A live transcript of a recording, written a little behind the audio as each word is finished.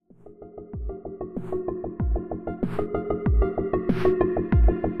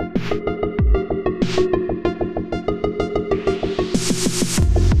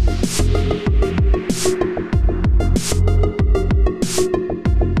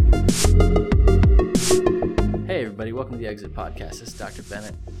Welcome to the Exit Podcast. This is Dr.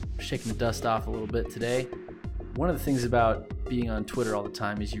 Bennett. Shaking the dust off a little bit today. One of the things about being on Twitter all the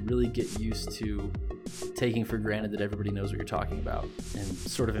time is you really get used to taking for granted that everybody knows what you're talking about and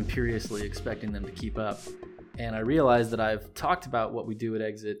sort of imperiously expecting them to keep up. And I realized that I've talked about what we do at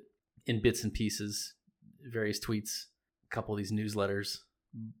Exit in bits and pieces, various tweets, a couple of these newsletters.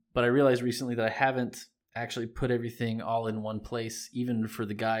 But I realized recently that I haven't actually put everything all in one place, even for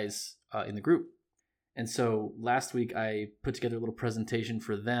the guys in the group. And so last week I put together a little presentation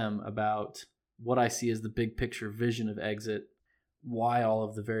for them about what I see as the big picture vision of Exit, why all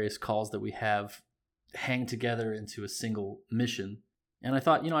of the various calls that we have hang together into a single mission. And I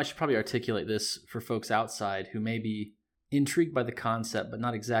thought, I should probably articulate this for folks outside who may be intrigued by the concept, but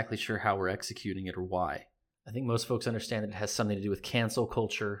not exactly sure how we're executing it or why. I think most folks understand that it has something to do with cancel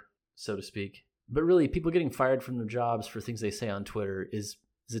culture, so to speak. But really, people getting fired from their jobs for things they say on Twitter is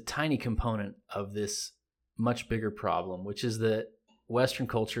a tiny component of this much bigger problem, which is that Western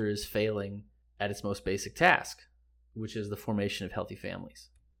culture is failing at its most basic task, which is the formation of healthy families.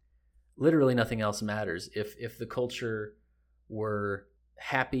 Literally nothing else matters. If the culture were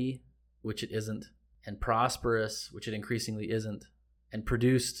happy, which it isn't, and prosperous, which it increasingly isn't, and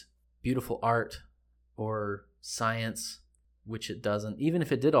produced beautiful art or science, which it doesn't, even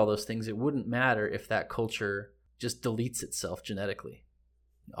if it did all those things, it wouldn't matter if that culture just deletes itself genetically.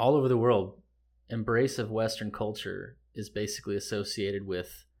 All over the world, embrace of Western culture is basically associated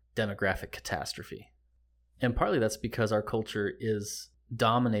with demographic catastrophe. And partly that's because our culture is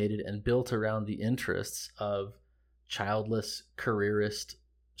dominated and built around the interests of childless, careerist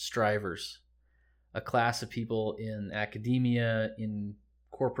strivers, a class of people in academia, in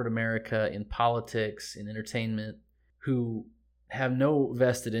corporate America, in politics, in entertainment, who have no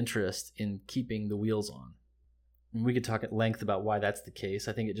vested interest in keeping the wheels on. And we could talk at length about why that's the case.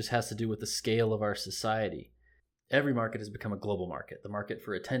 I think it just has to do with the scale of our society. Every market has become a global market, the market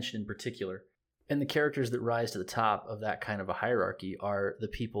for attention in particular. And the characters that rise to the top of that kind of a hierarchy are the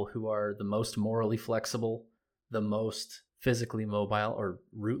people who are the most morally flexible, the most physically mobile or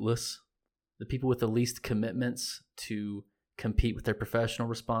rootless, the people with the least commitments to compete with their professional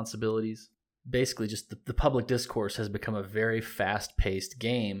responsibilities. Basically, just the public discourse has become a very fast-paced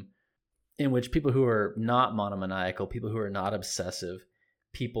game in which people who are not monomaniacal, people who are not obsessive,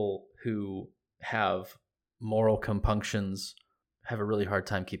 people who have moral compunctions have a really hard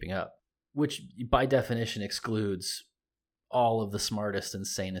time keeping up, which by definition excludes all of the smartest and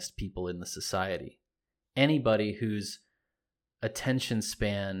sanest people in the society. Anybody whose attention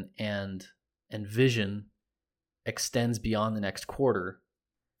span and vision extends beyond the next quarter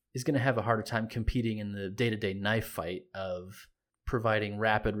is going to have a harder time competing in the day-to-day knife fight of providing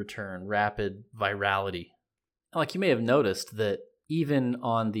rapid return, rapid virality. Like, you may have noticed that even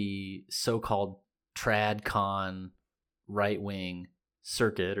on the so-called TradCon right-wing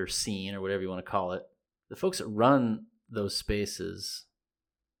circuit or scene or whatever you want to call it, the folks that run those spaces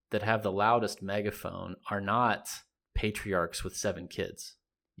that have the loudest megaphone are not patriarchs with 7 kids.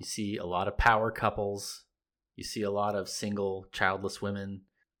 You see a lot of power couples. You see a lot of single childless women.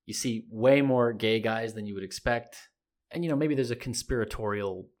 You see way more gay guys than you would expect. And, maybe there's a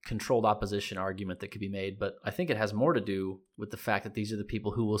conspiratorial controlled opposition argument that could be made, but I think it has more to do with the fact that these are the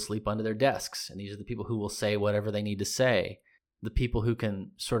people who will sleep under their desks, and these are the people who will say whatever they need to say, the people who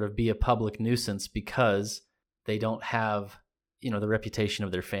can sort of be a public nuisance because they don't have, the reputation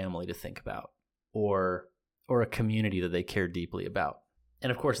of their family to think about, or a community that they care deeply about.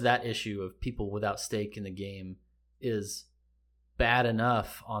 And of course, that issue of people without stake in the game is bad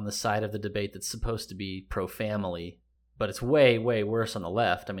enough on the side of the debate that's supposed to be pro-family, but it's way, way worse on the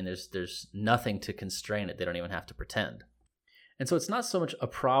left. I mean, there's nothing to constrain it. They don't even have to pretend. And so it's not so much a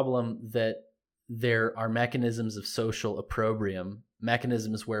problem that there are mechanisms of social opprobrium,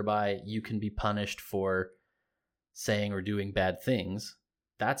 mechanisms whereby you can be punished for saying or doing bad things.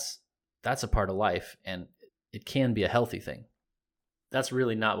 That's a part of life, and it can be a healthy thing. That's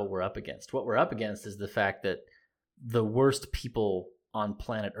really not what we're up against. What we're up against is the fact that the worst people on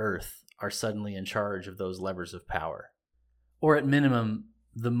planet Earth are suddenly in charge of those levers of power. Or at minimum,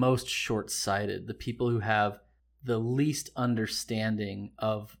 the most short-sighted, the people who have the least understanding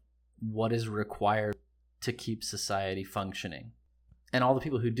of what is required to keep society functioning. And all the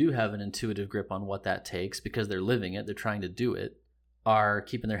people who do have an intuitive grip on what that takes, because they're living it, they're trying to do it, are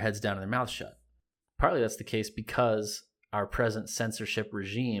keeping their heads down and their mouths shut. Partly that's the case because our present censorship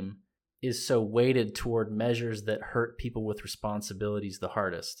regime is so weighted toward measures that hurt people with responsibilities the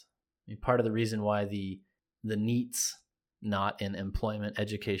hardest. I mean, part of the reason why the NEETs, not in employment,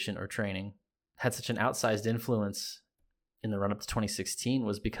 education, or training, had such an outsized influence in the run-up to 2016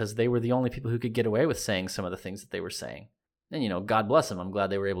 was because they were the only people who could get away with saying some of the things that they were saying. And, God bless them. I'm glad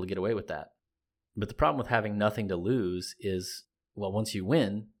they were able to get away with that. But the problem with having nothing to lose is, well, once you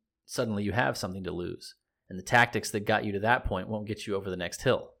win, suddenly you have something to lose. And the tactics that got you to that point won't get you over the next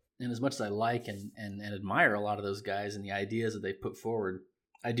hill. And as much as I like and admire a lot of those guys and the ideas that they put forward,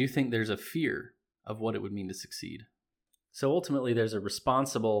 I do think there's a fear of what it would mean to succeed. So ultimately, there's a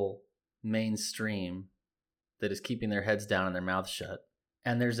responsible mainstream that is keeping their heads down and their mouths shut.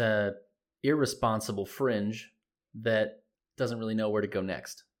 And there's a irresponsible fringe that doesn't really know where to go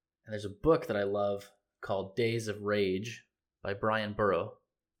next. And there's a book that I love called Days of Rage by Brian Burrow.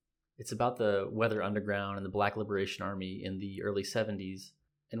 It's about the Weather Underground and the Black Liberation Army in the early 70s.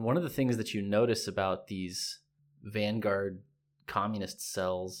 And one of the things that you notice about these vanguard communist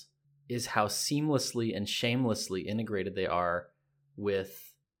cells is how seamlessly and shamelessly integrated they are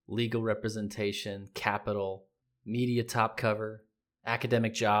with legal representation, capital, media top cover,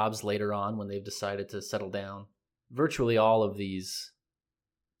 academic jobs later on when they've decided to settle down. Virtually all of these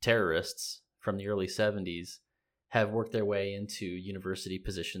terrorists from the early 70s have worked their way into university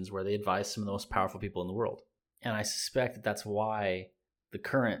positions where they advise some of the most powerful people in the world. And I suspect that that's why the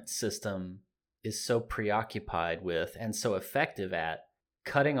current system is so preoccupied with and so effective at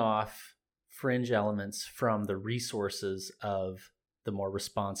cutting off fringe elements from the resources of the more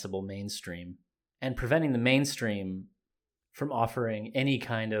responsible mainstream and preventing the mainstream from offering any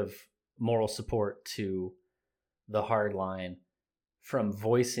kind of moral support to the hard line, from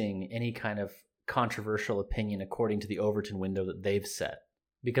voicing any kind of controversial opinion according to the Overton window that they've set.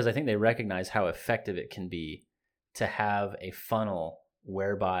 Because I think they recognize how effective it can be to have a funnel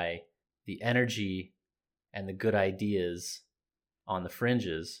whereby the energy and the good ideas on the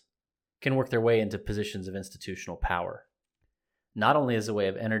fringes can work their way into positions of institutional power. Not only as a way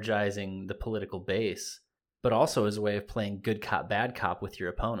of energizing the political base, but also as a way of playing good cop, bad cop with your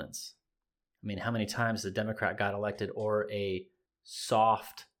opponents. I mean, how many times has a Democrat got elected or a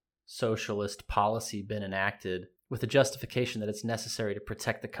soft socialist policy been enacted with the justification that it's necessary to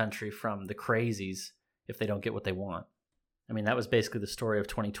protect the country from the crazies if they don't get what they want? I mean, that was basically the story of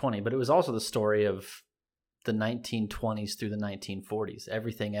 2020, but it was also the story of the 1920s through the 1940s.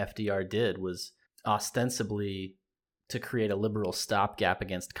 Everything FDR did was ostensibly to create a liberal stopgap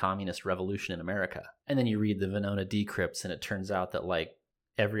against communist revolution in America. And then you read the Venona decrypts, and it turns out that, like,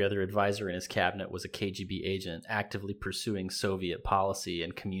 every other advisor in his cabinet was a KGB agent actively pursuing Soviet policy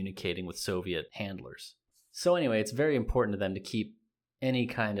and communicating with Soviet handlers. So anyway, it's very important to them to keep any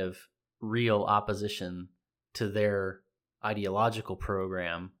kind of real opposition to their ideological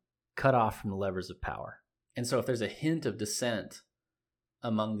program cut off from the levers of power. And so if there's a hint of dissent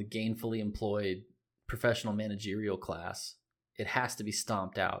among the gainfully employed professional managerial class, it has to be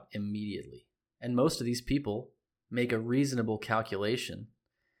stomped out immediately. And most of these people make a reasonable calculation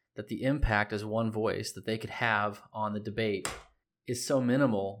that the impact as one voice that they could have on the debate is so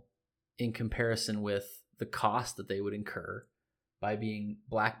minimal in comparison with the cost that they would incur by being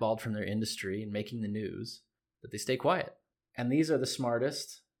blackballed from their industry and making the news, that they stay quiet. And these are the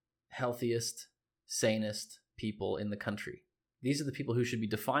smartest, healthiest, sanest people in the country. These are the people who should be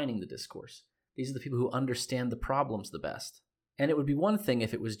defining the discourse. These are the people who understand the problems the best. And it would be one thing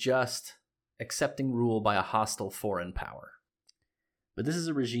if it was just accepting rule by a hostile foreign power. But this is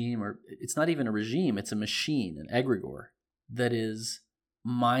a regime, or it's not even a regime, it's a machine, an egregore, that is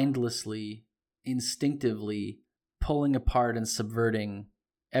mindlessly, instinctively pulling apart and subverting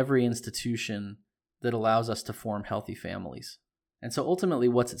every institution that allows us to form healthy families. And so ultimately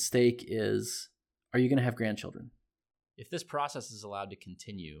what's at stake is, are you going to have grandchildren? If this process is allowed to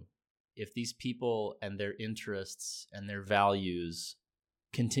continue, if these people and their interests and their values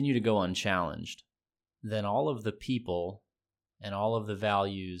continue to go unchallenged, then all of the people and all of the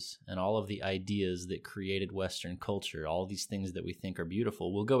values and all of the ideas that created Western culture, all these things that we think are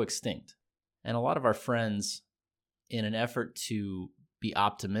beautiful, will go extinct. And a lot of our friends, in an effort to be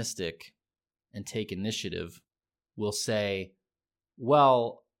optimistic and take initiative, will say,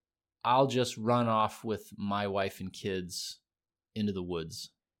 well, I'll just run off with my wife and kids into the woods,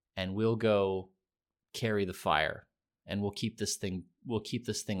 and we'll go carry the fire, and we'll keep this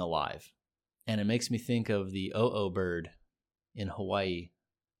thing alive. And it makes me think of the o'o bird in Hawaii.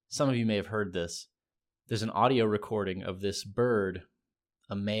 Some of you may have heard this. There's an audio recording of this bird,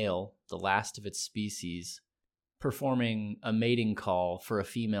 a male, the last of its species, performing a mating call for a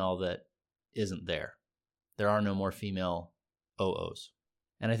female that isn't there. There are no more female o'os.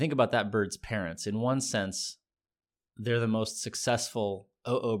 And I think about that bird's parents. In one sense, they're the most successful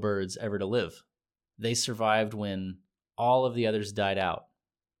OO birds ever to live. They survived when all of the others died out.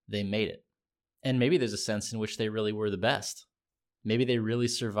 They made it. And maybe there's a sense in which they really were the best. Maybe they really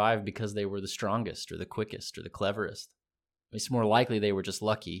survived because they were the strongest or the quickest or the cleverest. It's more likely they were just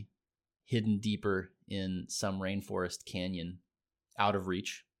lucky, hidden deeper in some rainforest canyon, out of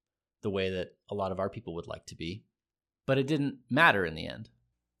reach, the way that a lot of our people would like to be. But it didn't matter in the end.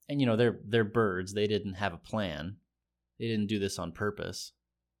 And, they're birds. They didn't have a plan. They didn't do this on purpose.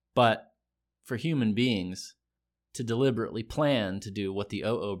 But for human beings to deliberately plan to do what the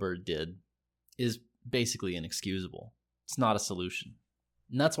OO bird did is basically inexcusable. It's not a solution.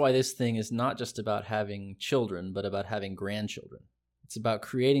 And that's why this thing is not just about having children, but about having grandchildren. It's about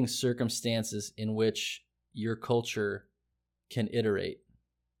creating circumstances in which your culture can iterate,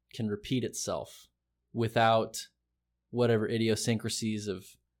 can repeat itself without whatever idiosyncrasies of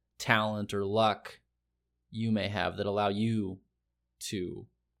talent or luck you may have that allow you to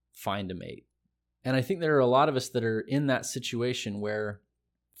find a mate. And I think there are a lot of us that are in that situation where,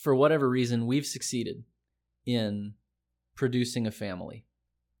 for whatever reason, we've succeeded in producing a family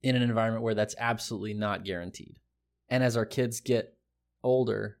in an environment where that's absolutely not guaranteed. And as our kids get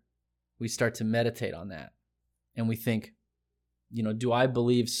older, we start to meditate on that. And we think, do I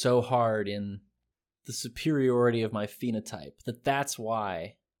believe so hard in the superiority of my phenotype that that's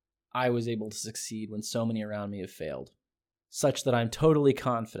why I was able to succeed when so many around me have failed, such that I'm totally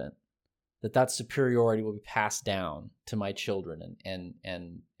confident that superiority will be passed down to my children.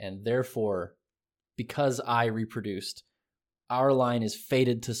 And therefore, because I reproduced, our line is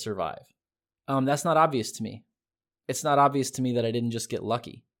fated to survive. That's not obvious to me. It's not obvious to me that I didn't just get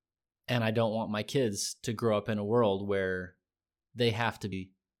lucky. And I don't want my kids to grow up in a world where they have to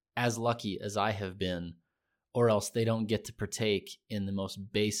be as lucky as I have been, or else they don't get to partake in the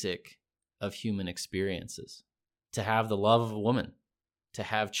most basic of human experiences, to have the love of a woman, to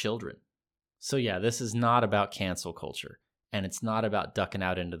have children. So yeah, this is not about cancel culture, and it's not about ducking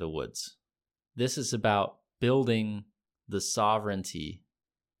out into the woods. This is about building the sovereignty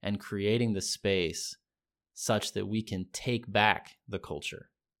and creating the space such that we can take back the culture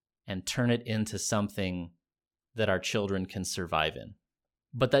and turn it into something that our children can survive in.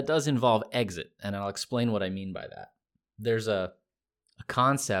 But that does involve exit, and I'll explain what I mean by that. There's a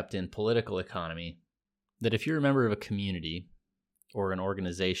concept in political economy that if you're a member of a community or an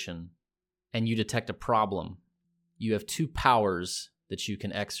organization and you detect a problem, you have two powers that you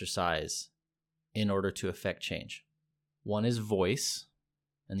can exercise in order to affect change. One is voice,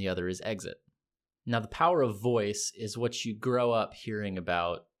 and the other is exit. Now, the power of voice is what you grow up hearing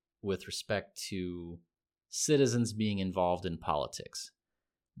about with respect to citizens being involved in politics.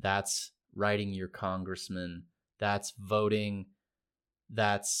 That's writing your congressman, that's voting,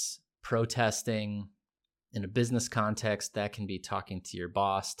 that's protesting. In a business context, that can be talking to your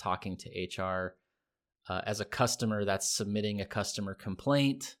boss, talking to HR. As a customer, that's submitting a customer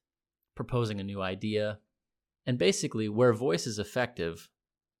complaint, proposing a new idea. And basically, where voice is effective,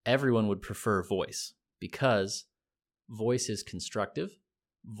 everyone would prefer voice because voice is constructive.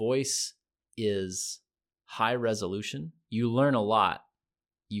 Voice is high resolution. You learn a lot.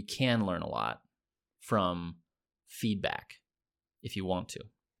 You can learn a lot from feedback if you want to.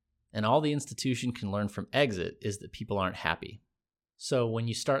 And all the institution can learn from exit is that people aren't happy. So when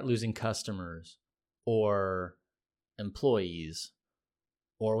you start losing customers or employees,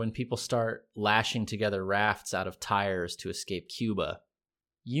 or when people start lashing together rafts out of tires to escape Cuba,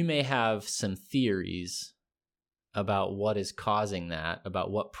 you may have some theories about what is causing that,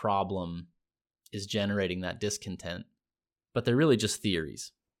 about what problem is generating that discontent, but they're really just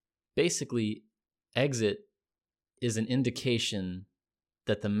theories. Basically, exit is an indication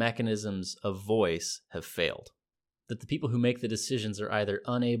that the mechanisms of voice have failed, that the people who make the decisions are either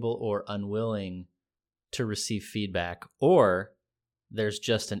unable or unwilling to receive feedback, or there's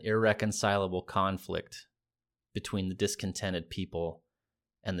just an irreconcilable conflict between the discontented people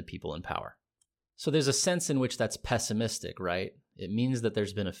and the people in power. So there's a sense in which that's pessimistic, right? It means that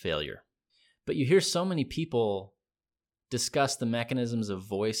there's been a failure. But you hear so many people discuss the mechanisms of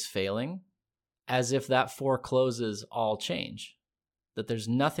voice failing as if that forecloses all change, that there's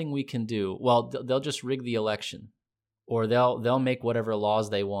nothing we can do. Well, they'll just rig the election, or they'll make whatever laws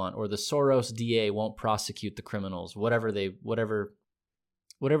they want, or the Soros DA won't prosecute the criminals, whatever the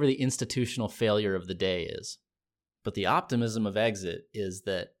institutional failure of the day is. But the optimism of exit is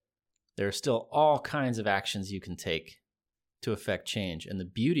that there are still all kinds of actions you can take to affect change. And the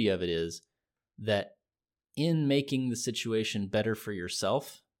beauty of it is that in making the situation better for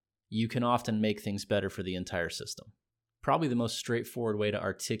yourself, you can often make things better for the entire system. Probably the most straightforward way to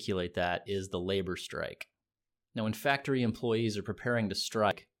articulate that is the labor strike. Now, when factory employees are preparing to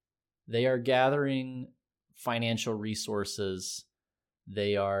strike, they are gathering financial resources.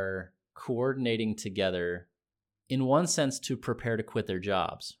 They are coordinating together, in one sense, to prepare to quit their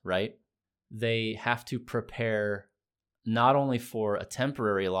jobs, right? They have to prepare not only for a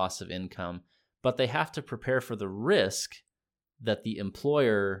temporary loss of income, but they have to prepare for the risk that the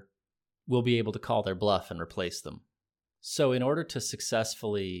employer will be able to call their bluff and replace them. So in order to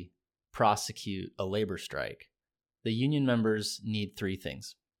successfully prosecute a labor strike, the union members need three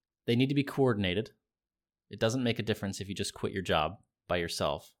things. They need to be coordinated. It doesn't make a difference if you just quit your job by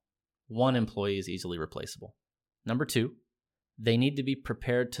yourself. One employee is easily replaceable. Number two, they need to be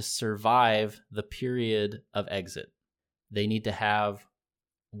prepared to survive the period of exit. They need to have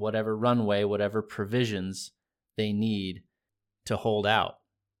whatever runway, whatever provisions they need to hold out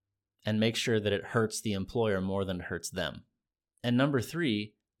and make sure that it hurts the employer more than it hurts them. And number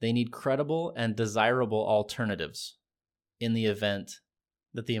three, they need credible and desirable alternatives in the event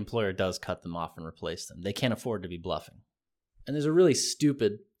that the employer does cut them off and replace them. They can't afford to be bluffing. And there's a really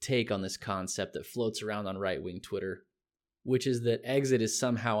stupid take on this concept that floats around on right-wing Twitter, which is that exit is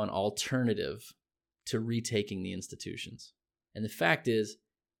somehow an alternative to retaking the institutions. And the fact is,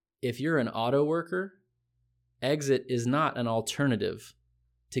 if you're an auto worker, exit is not an alternative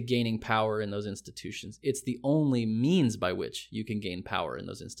to gaining power in those institutions. It's the only means by which you can gain power in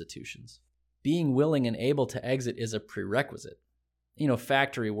those institutions. Being willing and able to exit is a prerequisite. You know,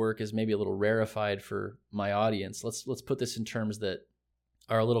 factory work is maybe a little rarefied for my audience. Let's put this in terms that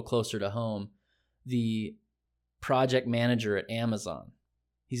are a little closer to home. The project manager at Amazon,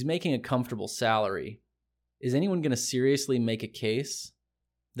 he's making a comfortable salary. Is anyone going to seriously make a case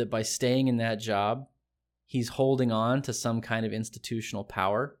that by staying in that job, he's holding on to some kind of institutional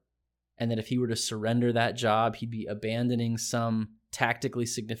power, and that if he were to surrender that job, he'd be abandoning some tactically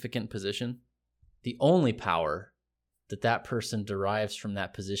significant position? The only power that that person derives from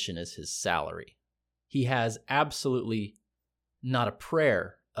that position is his salary. He has absolutely not a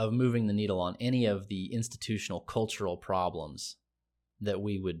prayer of moving the needle on any of the institutional cultural problems that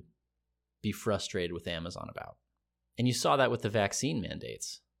we would be frustrated with Amazon about. And you saw that with the vaccine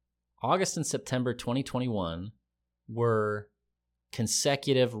mandates. August and September 2021 were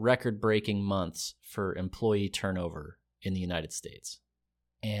consecutive record-breaking months for employee turnover in the United States.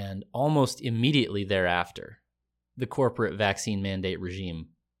 And almost immediately thereafter, the corporate vaccine mandate regime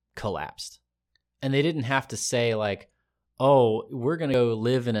collapsed. And they didn't have to say like, oh, we're going to go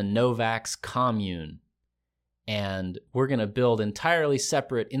live in a no-vax commune and we're going to build entirely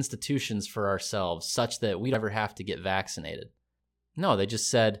separate institutions for ourselves such that we never have to get vaccinated. No, they just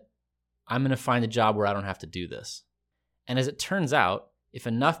said, I'm going to find a job where I don't have to do this. And as it turns out, if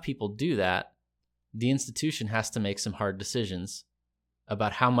enough people do that, the institution has to make some hard decisions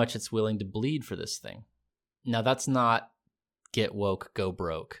about how much it's willing to bleed for this thing. Now, that's not get woke, go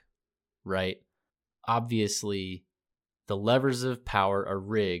broke, right? Obviously, the levers of power are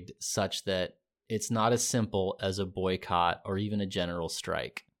rigged such that it's not as simple as a boycott or even a general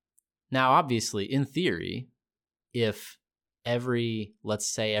strike. Now, obviously, in theory, if let's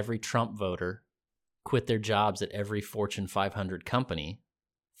say every Trump voter quit their jobs at every Fortune 500 company,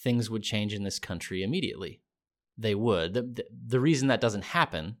 things would change in this country immediately. They would. The reason that doesn't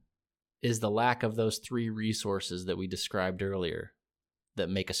happen is the lack of those three resources that we described earlier that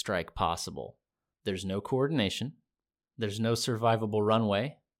make a strike possible. There's no coordination, there's no survivable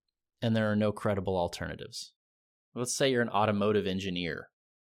runway, and there are no credible alternatives. Let's say you're an automotive engineer.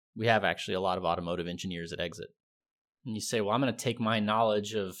 We have actually a lot of automotive engineers at Exit. And you say, well, I'm going to take my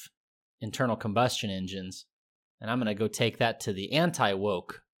knowledge of internal combustion engines and I'm going to go take that to the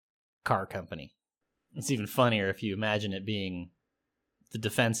anti-woke car company. It's even funnier if you imagine it being the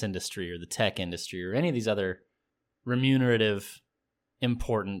defense industry or the tech industry or any of these other remunerative,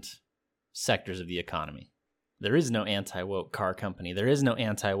 important sectors of the economy. There is no anti-woke car company. There is no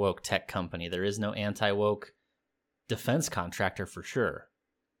anti-woke tech company. There is no anti-woke defense contractor for sure.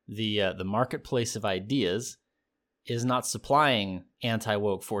 The marketplace of ideas is not supplying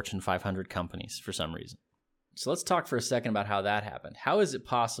anti-woke Fortune 500 companies for some reason. So let's talk for a second about how that happened. How is it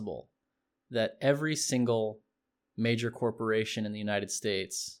possible that every single major corporation in the United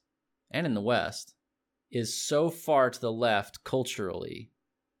States and in the West is so far to the left culturally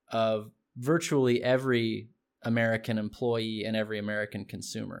of virtually every American employee and every American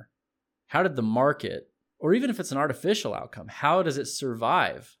consumer? How did the market, or even if it's an artificial outcome, how does it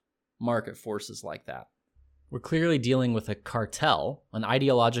survive market forces like that? We're clearly dealing with a cartel, an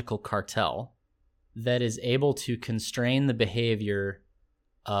ideological cartel, that is able to constrain the behavior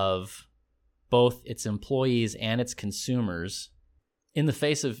of both its employees and its consumers in the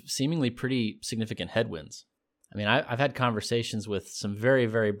face of seemingly pretty significant headwinds. I mean, I've had conversations with some very,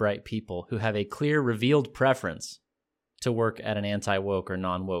 very bright people who have a clear revealed preference to work at an anti-woke or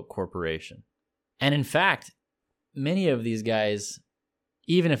non-woke corporation. And in fact, many of these guys,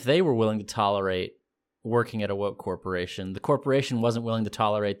 even if they were willing to tolerate working at a woke corporation, the corporation wasn't willing to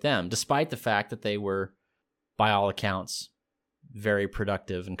tolerate them, despite the fact that they were, by all accounts, very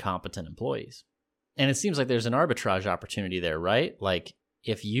productive and competent employees. And it seems like there's an arbitrage opportunity there, right? Like,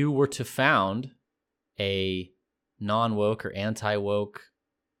 if you were to found a non-woke or anti-woke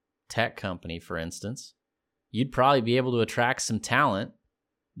tech company, for instance, you'd probably be able to attract some talent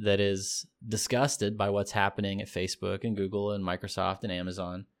that is disgusted by what's happening at Facebook and Google and Microsoft and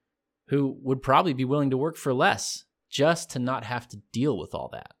Amazon, who would probably be willing to work for less just to not have to deal with all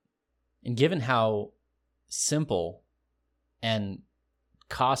that. And given how simple and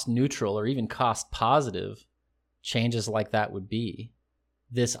cost neutral or even cost positive changes like that would be,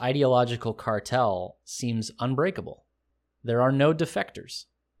 this ideological cartel seems unbreakable. There are no defectors.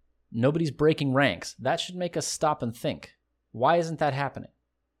 Nobody's breaking ranks. That should make us stop and think. Why isn't that happening?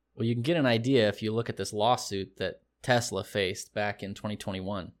 Well, you can get an idea if you look at this lawsuit that Tesla faced back in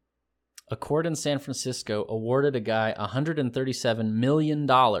 2021. A court in San Francisco awarded a guy $137 million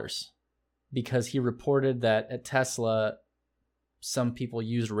because he reported that at Tesla, some people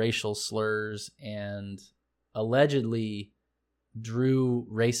used racial slurs and allegedly drew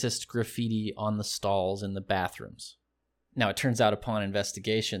racist graffiti on the stalls in the bathrooms. Now, it turns out upon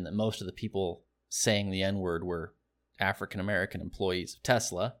investigation that most of the people saying the N-word were African-American employees of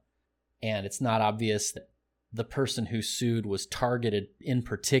Tesla, and it's not obvious that the person who sued was targeted in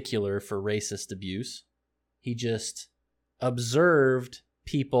particular for racist abuse. He just observed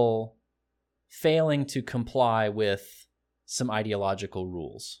people failing to comply with some ideological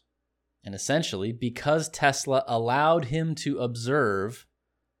rules. And essentially, because Tesla allowed him to observe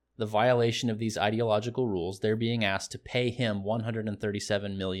the violation of these ideological rules, they're being asked to pay him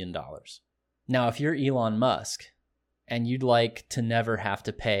 $137 million. Now, if you're Elon Musk and you'd like to never have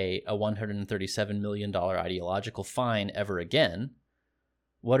to pay a $137 million ideological fine ever again,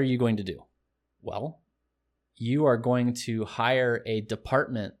 what are you going to do? Well, you are going to hire a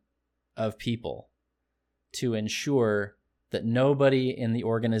department of people to ensure that nobody in the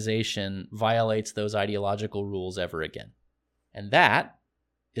organization violates those ideological rules ever again. And that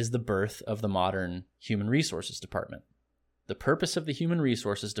is the birth of the modern Human Resources Department. The purpose of the Human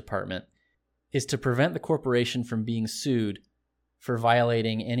Resources Department is to prevent the corporation from being sued for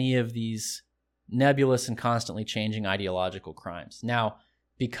violating any of these nebulous and constantly changing ideological crimes. Now,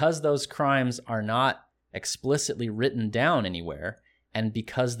 because those crimes are not explicitly written down anywhere, and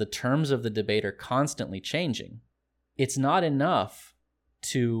because the terms of the debate are constantly changing, it's not enough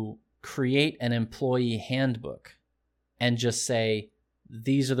to create an employee handbook and just say,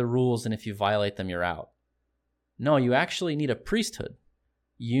 these are the rules, and if you violate them, you're out. No, you actually need a priesthood.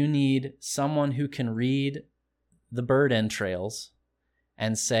 You need someone who can read the bird entrails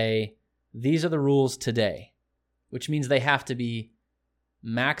and say, these are the rules today, which means they have to be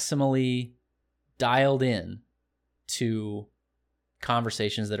maximally dialed in to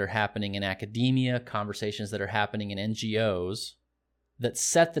conversations that are happening in academia, conversations that are happening in NGOs, that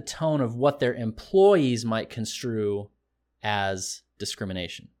set the tone of what their employees might construe as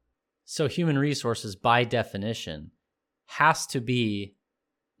discrimination. So human resources, by definition, has to be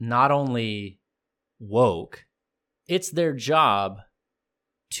not only woke, it's their job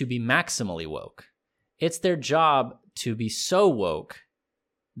to be maximally woke. It's their job to be so woke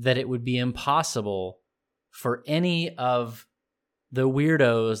that it would be impossible for any of the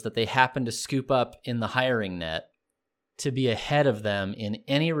weirdos that they happen to scoop up in the hiring net to be ahead of them in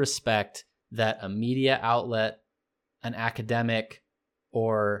any respect that a media outlet, an academic,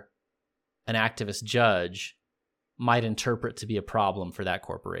 or an activist judge might interpret to be a problem for that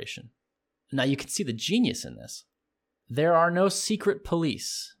corporation. Now, you can see the genius in this. There are no secret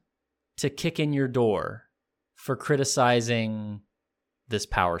police to kick in your door for criticizing this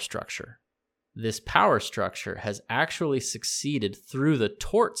power structure. This power structure has actually succeeded through the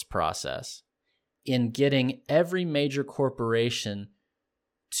torts process in getting every major corporation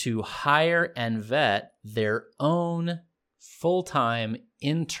to hire and vet their own full-time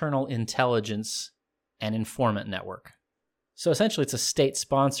internal intelligence and informant network. So essentially, it's a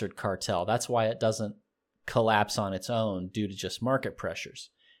state-sponsored cartel. That's why it doesn't collapse on its own due to just market pressures.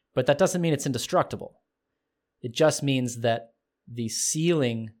 But that doesn't mean it's indestructible. It just means that the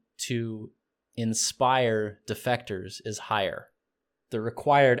ceiling to inspire defectors is higher. The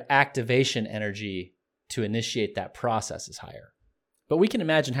required activation energy to initiate that process is higher. But we can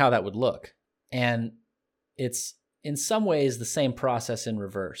imagine how that would look. And it's in some ways the same process in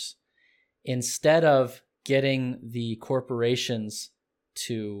reverse. Instead of getting the corporations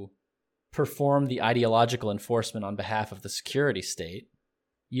to perform the ideological enforcement on behalf of the security state,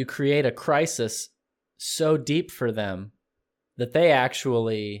 you create a crisis so deep for them that they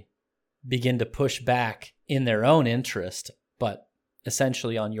actually begin to push back in their own interest, but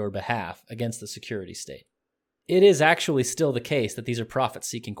essentially on your behalf against the security state. It is actually still the case that these are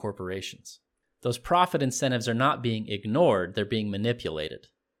profit-seeking corporations. Those profit incentives are not being ignored, they're being manipulated.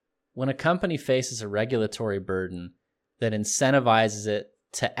 When a company faces a regulatory burden that incentivizes it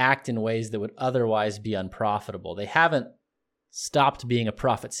to act in ways that would otherwise be unprofitable, they haven't stopped being a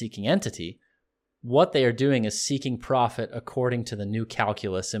profit-seeking entity. What they are doing is seeking profit according to the new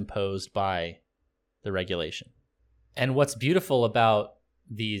calculus imposed by the regulation. And what's beautiful about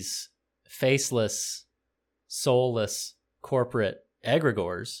these faceless, soulless corporate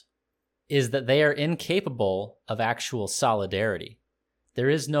egregores is that they are incapable of actual solidarity. There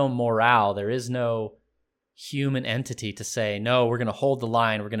is no morale, there is no human entity to say, no, we're going to hold the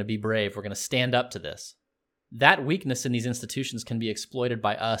line, we're going to be brave, we're going to stand up to this. That weakness in these institutions can be exploited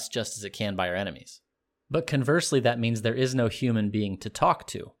by us just as it can by our enemies. But conversely, that means there is no human being to talk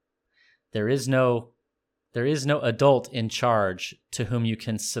to. There is no adult in charge to whom you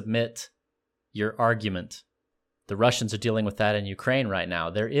can submit your argument. The Russians are dealing with that in Ukraine right now.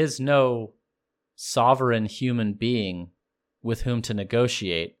 There is no sovereign human being with whom to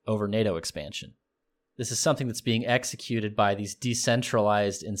negotiate over NATO expansion. This is something that's being executed by these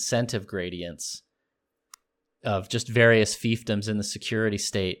decentralized incentive gradients of just various fiefdoms in the security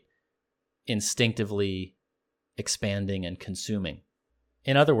state instinctively expanding and consuming.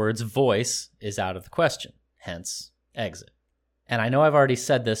 In other words, voice is out of the question, hence exit. And I know I've already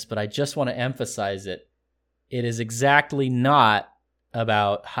said this, but I just want to emphasize it. It is exactly not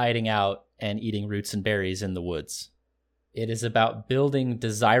about hiding out and eating roots and berries in the woods. It is about building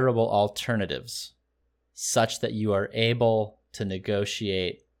desirable alternatives such that you are able to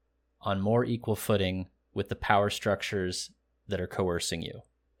negotiate on more equal footing with the power structures that are coercing you.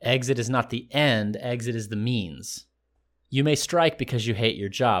 Exit is not the end, exit is the means. You may strike because you hate your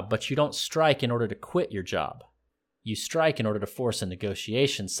job, but you don't strike in order to quit your job. You strike in order to force a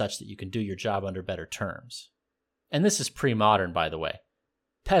negotiation such that you can do your job under better terms. And this is pre-modern, by the way.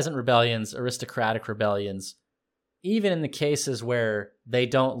 Peasant rebellions, aristocratic rebellions, even in the cases where they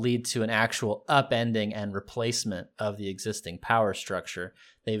don't lead to an actual upending and replacement of the existing power structure,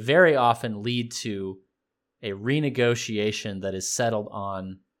 they very often lead to a renegotiation that is settled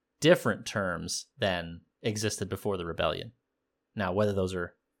on different terms than existed before the rebellion. Now, whether those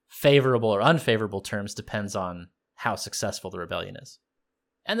are favorable or unfavorable terms depends on how successful the rebellion is.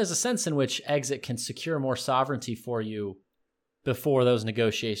 And there's a sense in which exit can secure more sovereignty for you before those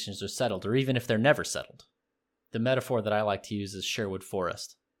negotiations are settled, or even if they're never settled. The metaphor that I like to use is Sherwood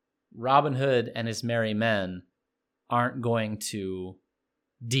Forest. Robin Hood and his merry men aren't going to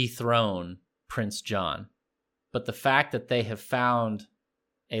dethrone Prince John, but the fact that they have found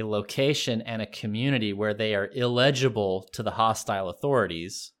a location and a community where they are illegible to the hostile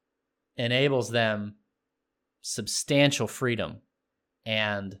authorities enables them substantial freedom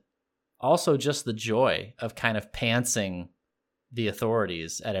and also just the joy of kind of pantsing the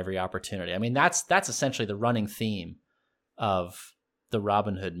authorities at every opportunity. I mean, that's essentially the running theme of the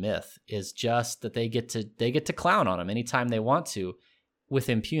Robin Hood myth, is just that they get to clown on them anytime they want to with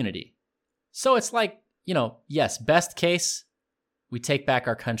impunity. So it's like, yes, best case, we take back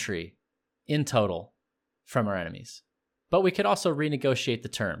our country in total from our enemies. But we could also renegotiate the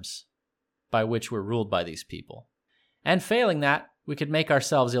terms by which we're ruled by these people. And failing that, we could make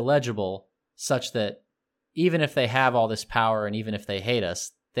ourselves illegible such that even if they have all this power and even if they hate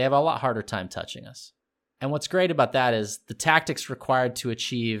us, they have a lot harder time touching us. And what's great about that is the tactics required to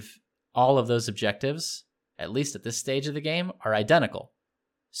achieve all of those objectives, at least at this stage of the game, are identical.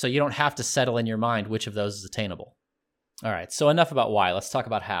 So you don't have to settle in your mind which of those is attainable. All right, so enough about why. Let's talk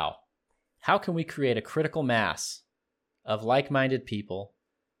about how. How can we create a critical mass of like-minded people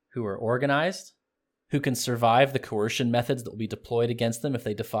who are organized, who can survive the coercion methods that will be deployed against them if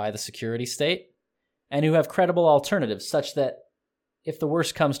they defy the security state, and who have credible alternatives such that if the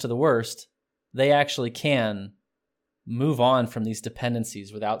worst comes to the worst, they actually can move on from these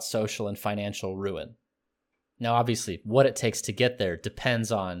dependencies without social and financial ruin. Now, obviously, what it takes to get there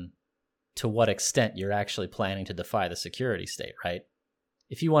depends on to what extent you're actually planning to defy the security state, right?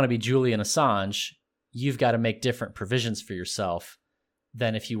 If you want to be Julian Assange, you've got to make different provisions for yourself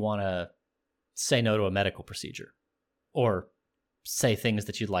than if you want to say no to a medical procedure or say things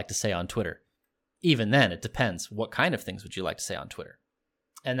that you'd like to say on Twitter. Even then, it depends. What kind of things would you like to say on Twitter?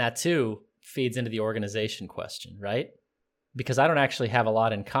 And that too feeds into the organization question, right? Because I don't actually have a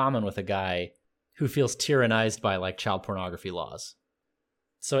lot in common with a guy who feels tyrannized by like child pornography laws.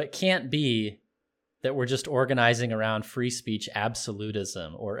 So it can't be that we're just organizing around free speech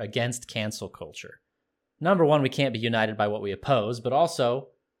absolutism or against cancel culture. Number one, we can't be united by what we oppose, but also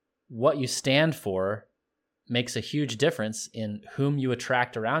what you stand for makes a huge difference in whom you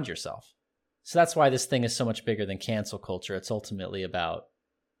attract around yourself. So that's why this thing is so much bigger than cancel culture. It's ultimately about,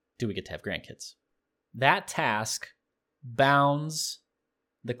 do we get to have grandkids? That task bounds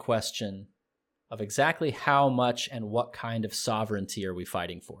the question of exactly how much and what kind of sovereignty are we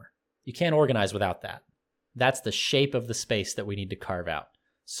fighting for. You can't organize without that. That's the shape of the space that we need to carve out.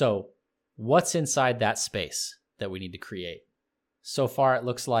 So what's inside that space that we need to create? So far, it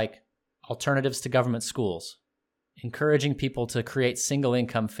looks like alternatives to government schools, encouraging people to create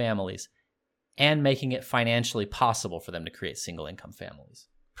single-income families, and making it financially possible for them to create single-income families.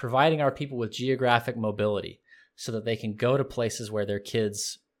 Providing our people with geographic mobility so that they can go to places where their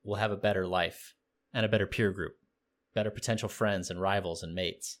kids will have a better life and a better peer group, better potential friends and rivals and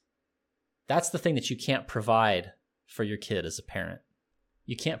mates. That's the thing that you can't provide for your kid as a parent.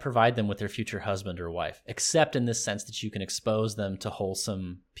 You can't provide them with their future husband or wife, except in this sense that you can expose them to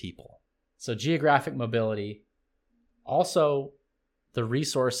wholesome people. So geographic mobility, also the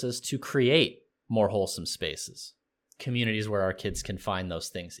resources to create more wholesome spaces, communities where our kids can find those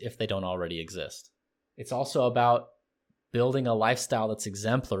things if they don't already exist. It's also about building a lifestyle that's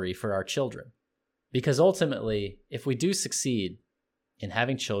exemplary for our children. Because ultimately, if we do succeed in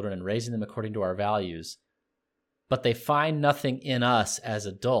having children and raising them according to our values, but they find nothing in us as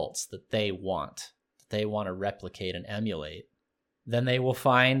adults that they want to replicate and emulate, then they will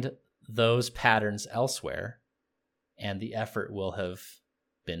find those patterns elsewhere, and the effort will have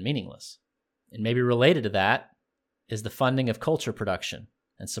been meaningless. And maybe related to that is the funding of culture production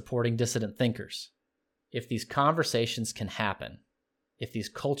and supporting dissident thinkers. If these conversations can happen, if these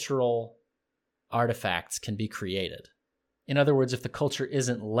cultural artifacts can be created, in other words, if the culture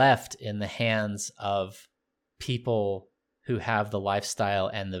isn't left in the hands of people who have the lifestyle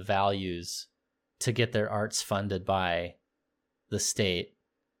and the values to get their arts funded by the state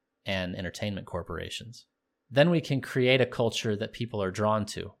and entertainment corporations, then we can create a culture that people are drawn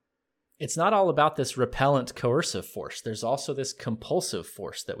to. It's not all about this repellent coercive force. There's also this compulsive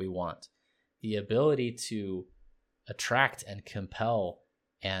force that we want, the ability to attract and compel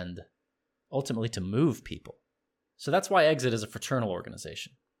and ultimately to move people. So that's why Exit is a fraternal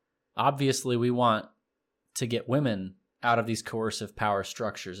organization. Obviously, we want to get women out of these coercive power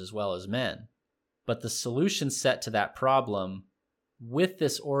structures as well as men. But the solution set to that problem with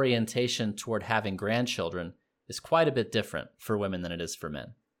this orientation toward having grandchildren is quite a bit different for women than it is for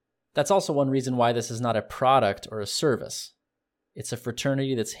men. That's also one reason why this is not a product or a service. It's a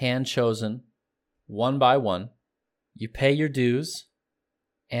fraternity that's hand-chosen, one by one. You pay your dues,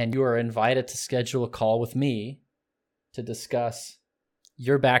 and you are invited to schedule a call with me to discuss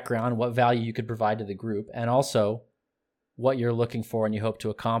your background, what value you could provide to the group, and also what you're looking for and you hope to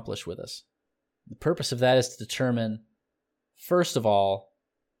accomplish with us. The purpose of that is to determine, first of all,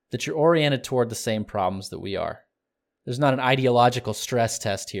 that you're oriented toward the same problems that we are. There's not an ideological stress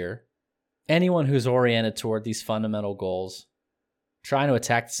test here. Anyone who's oriented toward these fundamental goals, trying to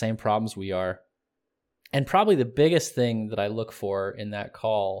attack the same problems we are, and probably the biggest thing that I look for in that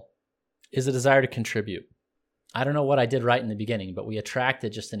call is a desire to contribute. I don't know what I did right in the beginning, but we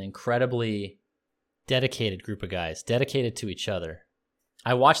attracted just an incredibly dedicated group of guys, dedicated to each other.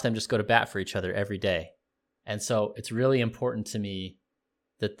 I watch them just go to bat for each other every day. And so it's really important to me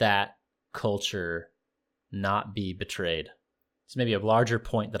that that culture not be betrayed. It's maybe a larger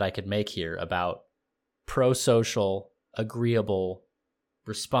point that I could make here about pro-social, agreeable,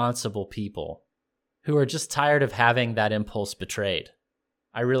 responsible people who are just tired of having that impulse betrayed.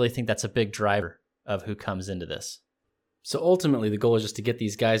 I really think that's a big driver of who comes into this. So ultimately, the goal is just to get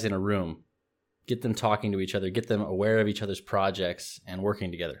these guys in a room, get them talking to each other, get them aware of each other's projects and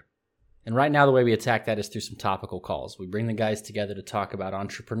working together. And right now, the way we attack that is through some topical calls. We bring the guys together to talk about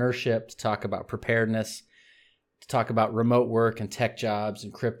entrepreneurship, to talk about preparedness, to talk about remote work and tech jobs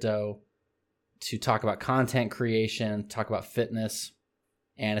and crypto, to talk about content creation, talk about fitness.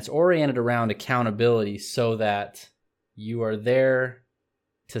 And it's oriented around accountability so that you are there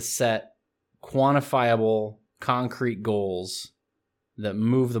to set quantifiable, concrete goals that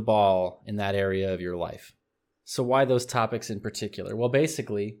move the ball in that area of your life. So why those topics in particular? Well,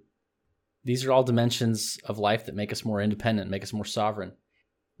 basically, these are all dimensions of life that make us more independent, make us more sovereign.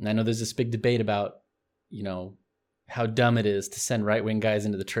 And I know there's this big debate about, how dumb it is to send right-wing guys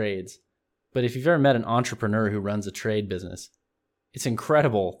into the trades. But if you've ever met an entrepreneur who runs a trade business, It's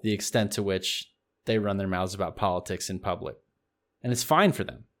incredible the extent to which they run their mouths about politics in public. And it's fine for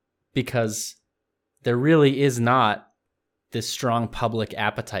them because there really is not this strong public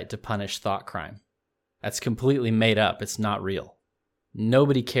appetite to punish thought crime. That's completely made up. It's not real.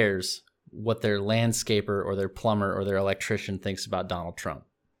 Nobody cares what their landscaper or their plumber or their electrician thinks about Donald Trump.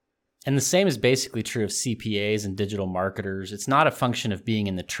 And the same is basically true of CPAs and digital marketers. It's not a function of being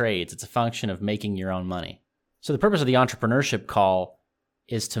in the trades. It's a function of making your own money. So the purpose of the entrepreneurship call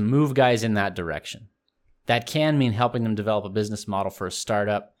is to move guys in that direction. That can mean helping them develop a business model for a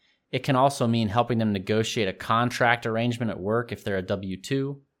startup. It can also mean helping them negotiate a contract arrangement at work if they're a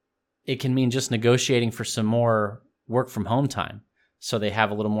W-2. It can mean just negotiating for some more work from home time so they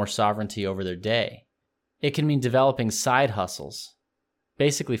have a little more sovereignty over their day. It can mean developing side hustles,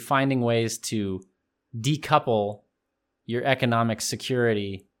 basically finding ways to decouple your economic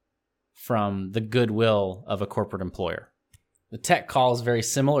security from the goodwill of a corporate employer. The tech call is very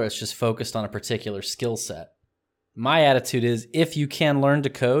similar. It's just focused on a particular skill set. My attitude is if you can learn to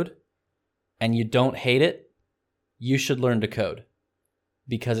code and you don't hate it, you should learn to code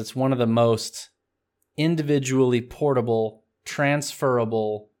because it's one of the most individually portable,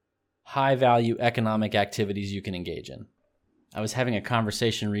 transferable, high-value economic activities you can engage in. I was having a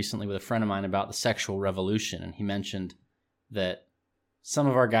conversation recently with a friend of mine about the sexual revolution, and he mentioned that some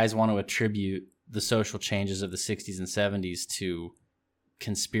of our guys want to attribute the social changes of the 60s and 70s to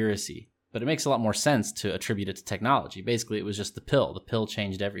conspiracy, but it makes a lot more sense to attribute it to technology. Basically, it was just the pill. The pill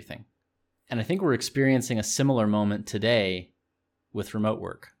changed everything. And I think we're experiencing a similar moment today with remote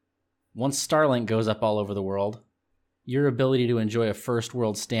work. Once Starlink goes up all over the world, your ability to enjoy a first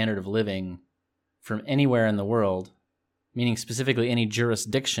world standard of living from anywhere in the world, meaning specifically any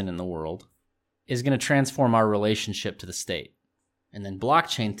jurisdiction in the world, is going to transform our relationship to the state. And then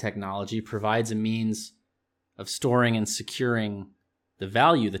blockchain technology provides a means of storing and securing the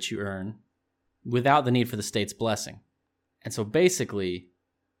value that you earn without the need for the state's blessing. And so basically,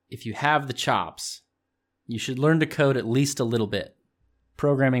 if you have the chops, you should learn to code at least a little bit.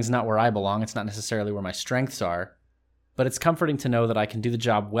 Programming is not where I belong. It's not necessarily where my strengths are, but it's comforting to know that I can do the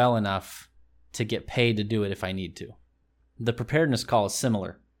job well enough to get paid to do it if I need to. The preparedness call is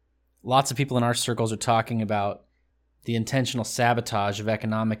similar. Lots of people in our circles are talking about the intentional sabotage of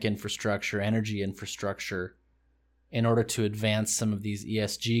economic infrastructure, energy infrastructure, in order to advance some of these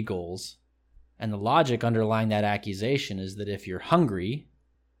ESG goals. And the logic underlying that accusation is that if you're hungry,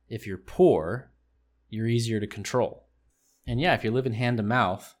 if you're poor, you're easier to control. And yeah, if you're living hand to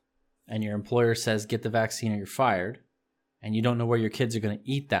mouth and your employer says get the vaccine or you're fired, and you don't know where your kids are going to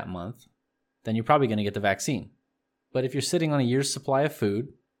eat that month, then you're probably going to get the vaccine. But if you're sitting on a year's supply of food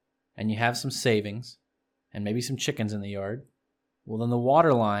and you have some savings and maybe some chickens in the yard, well, then the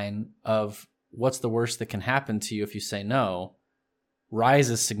waterline of what's the worst that can happen to you if you say no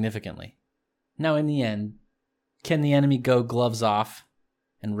rises significantly. Now, in the end, can the enemy go gloves off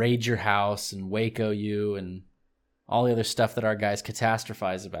and raid your house and Waco you and all the other stuff that our guys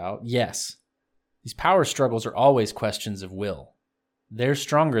catastrophize about? Yes. These power struggles are always questions of will. They're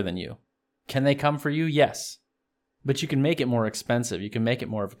stronger than you. Can they come for you? Yes. But you can make it more expensive. You can make it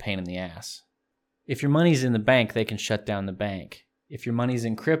more of a pain in the ass. If your money's in the bank, they can shut down the bank. If your money's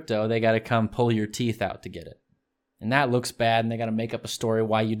in crypto, they got to come pull your teeth out to get it. And that looks bad, and they got to make up a story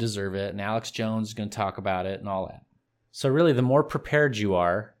why you deserve it, and Alex Jones is going to talk about it and all that. So really, the more prepared you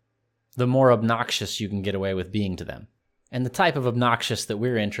are, the more obnoxious you can get away with being to them. And the type of obnoxious that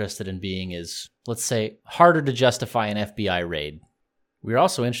we're interested in being is, let's say, harder to justify an FBI raid. We're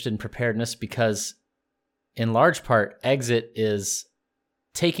also interested in preparedness because, in large part, exit is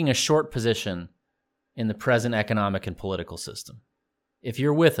taking a short position in the present economic and political system. If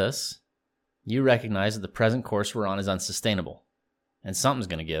you're with us, you recognize that the present course we're on is unsustainable, and something's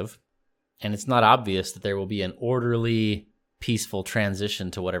going to give, and it's not obvious that there will be an orderly, peaceful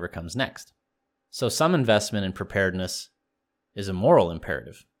transition to whatever comes next. So some investment in preparedness is a moral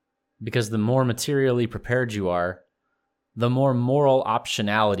imperative, because the more materially prepared you are, the more moral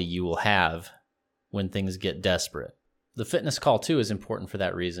optionality you will have when things get desperate. The fitness call, too, is important for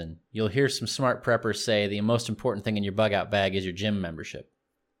that reason. You'll hear some smart preppers say the most important thing in your bug-out bag is your gym membership.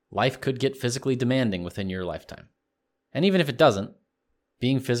 Life could get physically demanding within your lifetime. And even if it doesn't,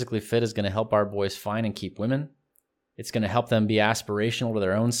 being physically fit is going to help our boys find and keep women. It's going to help them be aspirational to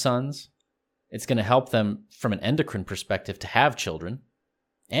their own sons. It's going to help them, from an endocrine perspective, to have children.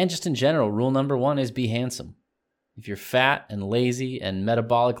 And just in general, rule number one is be handsome. If you're fat and lazy and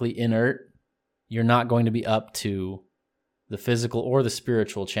metabolically inert, you're not going to be up to the physical or the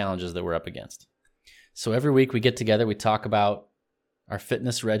spiritual challenges that we're up against. So every week we get together, we talk about our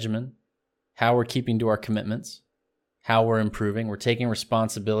fitness regimen, how we're keeping to our commitments, how we're improving. We're taking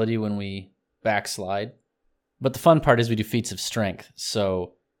responsibility when we backslide. But the fun part is we do feats of strength.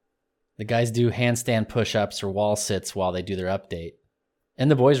 So the guys do handstand push-ups or wall sits while they do their update. And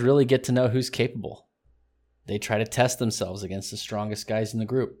the boys really get to know who's capable. They try to test themselves against the strongest guys in the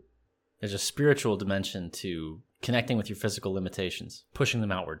group. There's a spiritual dimension to connecting with your physical limitations, pushing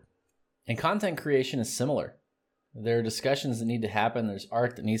them outward. And content creation is similar. There are discussions that need to happen. There's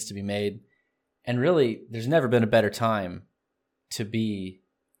art that needs to be made. And really, there's never been a better time to be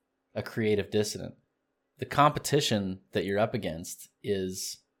a creative dissident. The competition that you're up against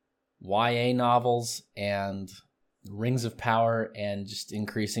is YA novels and Rings of Power and just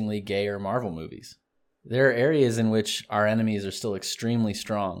increasingly gayer Marvel movies. There are areas in which our enemies are still extremely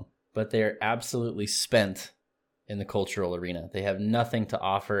strong, but they are absolutely spent in the cultural arena. They have nothing to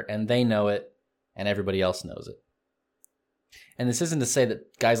offer, and they know it, and everybody else knows it. And this isn't to say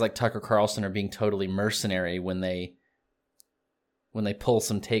that guys like Tucker Carlson are being totally mercenary when they pull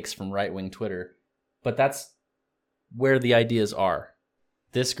some takes from right-wing Twitter, but that's where the ideas are.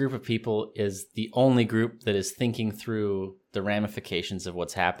 This group of people is the only group that is thinking through the ramifications of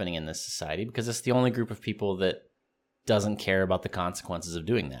what's happening in this society, because it's the only group of people that doesn't care about the consequences of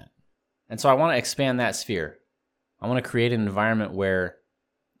doing that. And so I want to expand that sphere. I want to create an environment where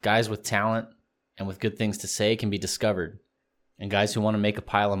guys with talent and with good things to say can be discovered, and guys who want to make a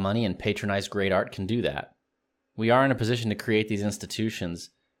pile of money and patronize great art can do that. We are in a position to create these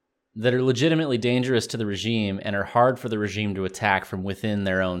institutions that are legitimately dangerous to the regime and are hard for the regime to attack from within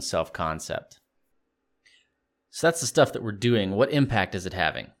their own self-concept. So that's the stuff that we're doing. What impact is it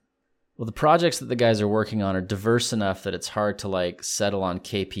having? Well, the projects that the guys are working on are diverse enough that it's hard to settle on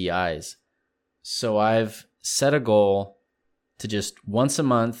KPIs. So I've set a goal to just once a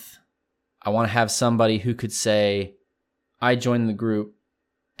month, I want to have somebody who could say, I joined the group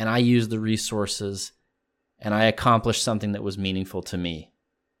and I used the resources and I accomplished something that was meaningful to me,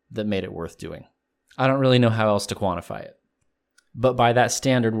 that made it worth doing. I don't really know how else to quantify it. But by that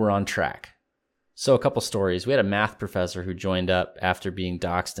standard, we're on track. So a couple stories. We had a math professor who joined up after being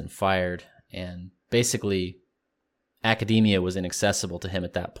doxxed and fired, and basically academia was inaccessible to him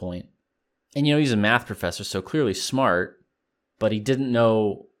at that point. And he's a math professor, so clearly smart, but he didn't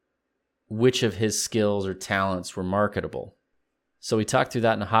know which of his skills or talents were marketable. So we talked through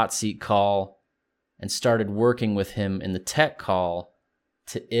that in a hot seat call and started working with him in the tech call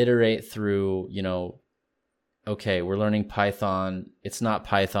to iterate through, okay, we're learning Python. It's not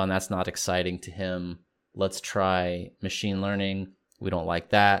Python. That's not exciting to him. Let's try machine learning. We don't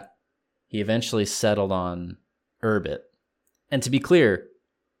like that. He eventually settled on Urbit. And to be clear,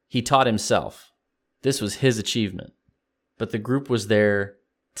 he taught himself. This was his achievement. But the group was there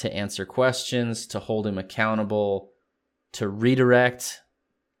to answer questions, to hold him accountable, to redirect.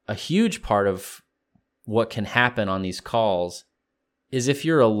 A huge part of what can happen on these calls is if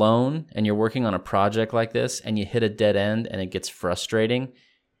you're alone and you're working on a project like this and you hit a dead end and it gets frustrating,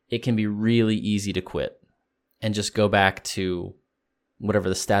 it can be really easy to quit and just go back to whatever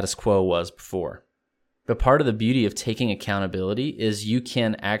the status quo was before. But part of the beauty of taking accountability is you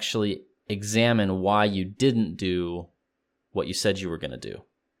can actually examine why you didn't do what you said you were going to do.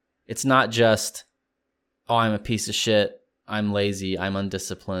 It's not just, oh, I'm a piece of shit, I'm lazy, I'm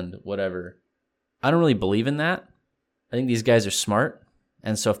undisciplined, whatever. I don't really believe in that. I think these guys are smart,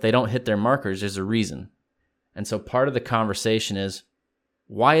 and so if they don't hit their markers, there's a reason. And so part of the conversation is,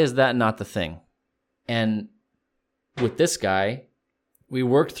 why is that not the thing? And with this guy, we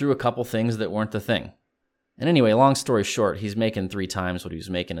worked through a couple things that weren't the thing. And anyway, long story short, he's making 3 times what he was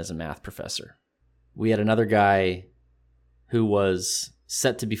making as a math professor. We had another guy who was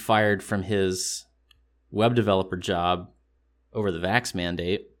set to be fired from his web developer job over the vax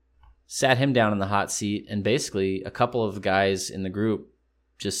mandate. Sat him down in the hot seat, and basically a couple of guys in the group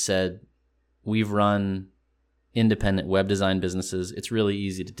just said, we've run independent web design businesses. It's really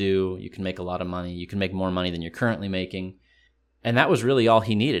easy to do. You can make a lot of money. You can make more money than you're currently making. And that was really all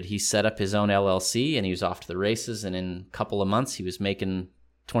he needed. He set up his own LLC and he was off to the races. And in a couple of months, he was making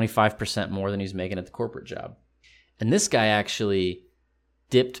 25% more than he was making at the corporate job. And this guy actually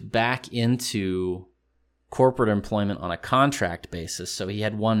dipped back into corporate employment on a contract basis. So he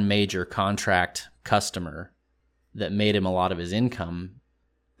had one major contract customer that made him a lot of his income,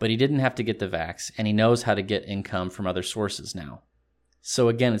 but he didn't have to get the vax, and he knows how to get income from other sources now. So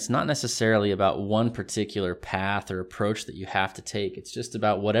again, it's not necessarily about one particular path or approach that you have to take. It's just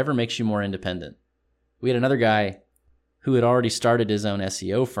about whatever makes you more independent. We had another guy who had already started his own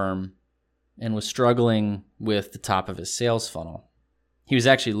SEO firm and was struggling with the top of his sales funnel. He was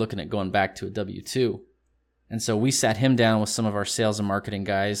actually looking at going back to a W-2. And so we sat him down with some of our sales and marketing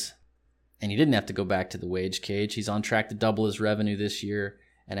guys, And he didn't have to go back to the wage cage. He's on track to double his revenue this year.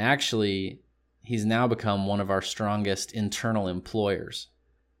 And actually, he's now become one of our strongest internal employers.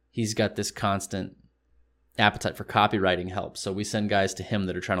 He's got this constant appetite for copywriting help. So we send guys to him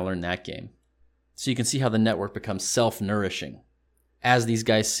that are trying to learn that game. So you can see how the network becomes self-nourishing. As these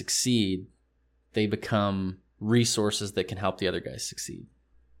guys succeed, they become resources that can help the other guys succeed.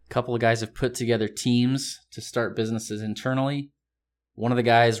 A couple of guys have put together teams to start businesses internally. One of the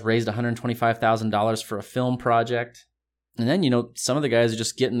guys raised $125,000 for a film project. And then, some of the guys are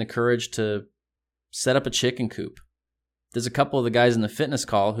just getting the courage to set up a chicken coop. There's a couple of the guys in the fitness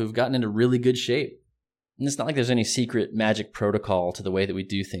call who've gotten into really good shape. And it's not like there's any secret magic protocol to the way that we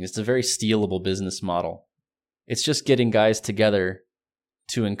do things. It's a very stealable business model. It's just getting guys together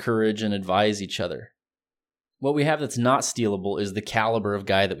to encourage and advise each other. What we have that's not stealable is the caliber of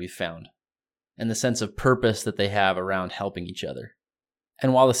guy that we found and the sense of purpose that they have around helping each other.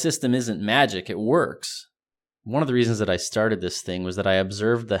 And while the system isn't magic, it works. One of the reasons that I started this thing was that I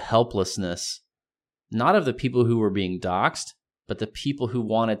observed the helplessness, not of the people who were being doxxed, but the people who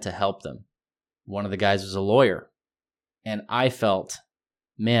wanted to help them. One of the guys was a lawyer. And I felt,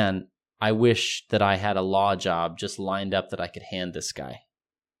 man, I wish that I had a law job just lined up that I could hand this guy.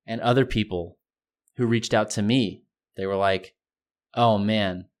 And other people who reached out to me, they were like, oh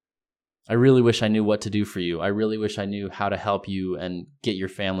man, I really wish I knew what to do for you. I really wish I knew how to help you and get your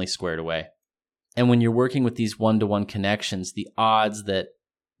family squared away. And when you're working with these one-to-one connections, the odds that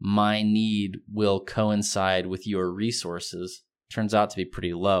my need will coincide with your resources turns out to be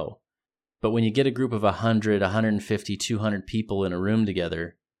pretty low. But when you get a group of 100, 150, 200 people in a room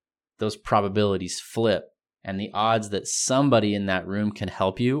together, those probabilities flip. And the odds that somebody in that room can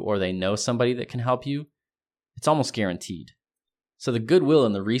help you, or they know somebody that can help you, it's almost guaranteed. So the goodwill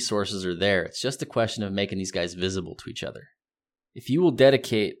and the resources are there. It's just a question of making these guys visible to each other. If you will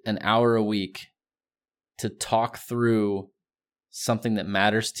dedicate an hour a week to talk through something that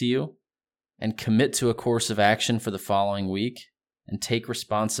matters to you and commit to a course of action for the following week and take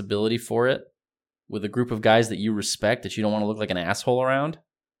responsibility for it with a group of guys that you respect, that you don't want to look like an asshole around,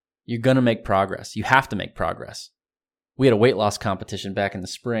 you're going to make progress. You have to make progress. We had a weight loss competition back in the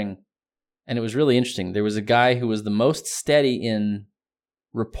spring, and it was really interesting. There was a guy who was the most steady in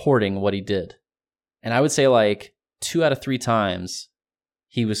reporting what he did. And I would say like 2 out of 3 times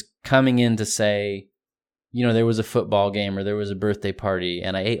he was coming in to say, there was a football game or there was a birthday party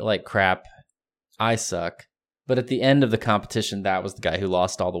and I ate like crap. I suck. But at the end of the competition, that was the guy who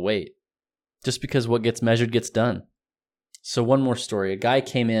lost all the weight. Just because what gets measured gets done. So one more story. A guy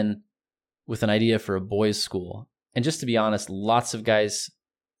came in with an idea for a boys' school. And just to be honest, lots of guys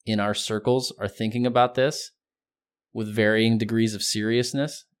in our circles are thinking about this with varying degrees of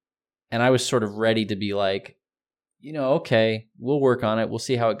seriousness. And I was sort of ready to be like, okay, we'll work on it. We'll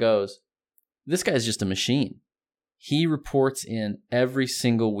see how it goes. This guy's just a machine. He reports in every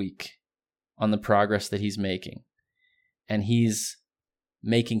single week on the progress that he's making. And he's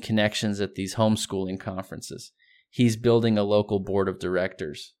making connections at these homeschooling conferences. He's building a local board of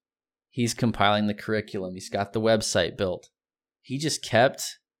directors. He's compiling the curriculum. He's got the website built. He just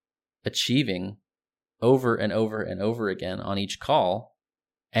kept achieving over and over and over again on each call.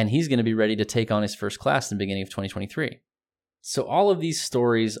 And he's going to be ready to take on his first class in the beginning of 2023. So all of these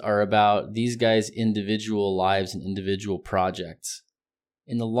stories are about these guys' individual lives and individual projects.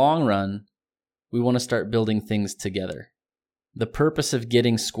 In the long run, we want to start building things together. The purpose of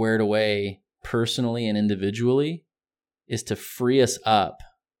getting squared away personally and individually is to free us up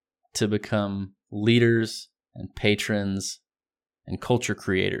to become leaders and patrons and culture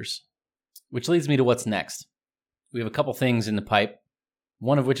creators. Which leads me to what's next. We have a couple things in the pipe,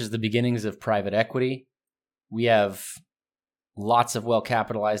 one of which is the beginnings of private equity. We have lots of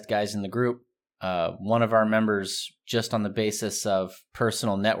well-capitalized guys in the group. One of our members, just on the basis of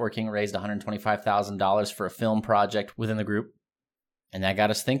personal networking, raised $125,000 for a film project within the group. And that got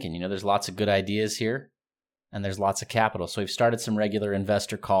us thinking, there's lots of good ideas here and there's lots of capital. So we've started some regular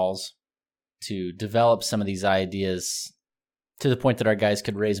investor calls to develop some of these ideas to the point that our guys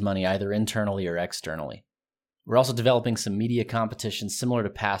could raise money either internally or externally. We're also developing some media competitions similar to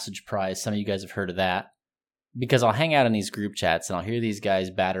Passage Prize. Some of you guys have heard of that. Because I'll hang out in these group chats and I'll hear these guys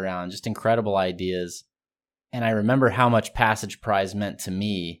bat around just incredible ideas. And I remember how much Passage Prize meant to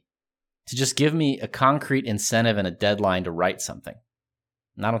me to just give me a concrete incentive and a deadline to write something.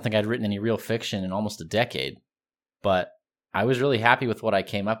 And I don't think I'd written any real fiction in almost a decade, but I was really happy with what I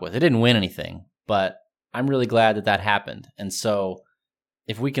came up with. It didn't win anything, but I'm really glad that happened. And so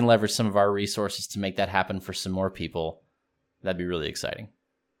if we can leverage some of our resources to make that happen for some more people, that'd be really exciting.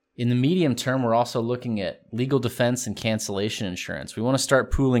 In the medium term, we're also looking at legal defense and cancellation insurance. We want to start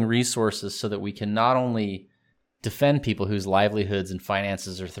pooling resources so that we can not only defend people whose livelihoods and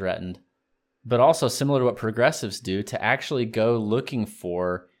finances are threatened, but also, similar to what progressives do, to actually go looking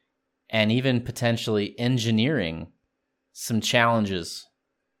for and even potentially engineering some challenges.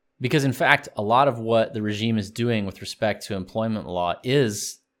 Because in fact, a lot of what the regime is doing with respect to employment law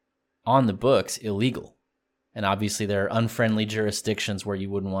is on the books illegal. And obviously there are unfriendly jurisdictions where you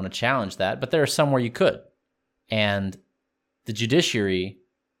wouldn't want to challenge that, but there are some where you could. And the judiciary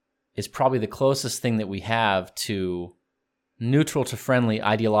is probably the closest thing that we have to neutral to friendly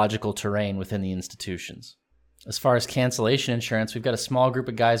ideological terrain within the institutions. As far as cancellation insurance, we've got a small group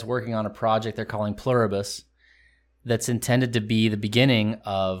of guys working on a project they're calling Pluribus that's intended to be the beginning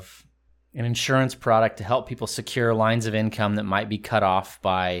of an insurance product to help people secure lines of income that might be cut off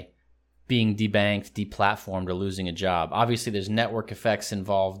by being debanked, deplatformed, or losing a job. Obviously, there's network effects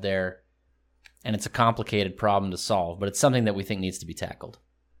involved there, and it's a complicated problem to solve, but it's something that we think needs to be tackled.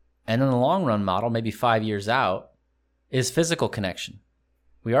 And in the long-run model, maybe 5 years out, is physical connection.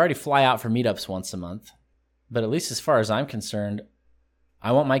 We already fly out for meetups once a month, but at least as far as I'm concerned,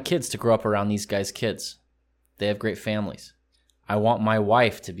 I want my kids to grow up around these guys' kids. They have great families. I want my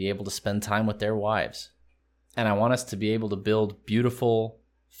wife to be able to spend time with their wives. And I want us to be able to build beautiful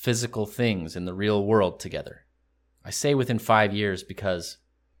physical things in the real world together. I say within 5 years because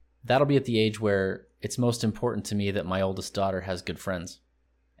that'll be at the age where it's most important to me that my oldest daughter has good friends.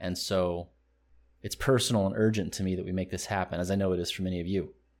 And so it's personal and urgent to me that we make this happen, as I know it is for many of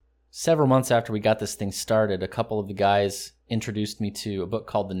you. Several months after we got this thing started, a couple of the guys introduced me to a book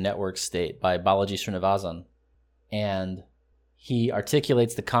called The Network State by Balaji Srinivasan. And he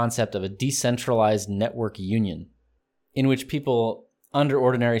articulates the concept of a decentralized network union in which people under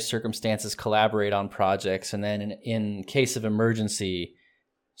ordinary circumstances collaborate on projects and then in case of emergency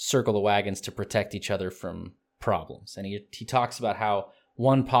circle the wagons to protect each other from problems. And he talks about how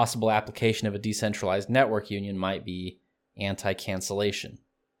one possible application of a decentralized network union might be anti-cancellation.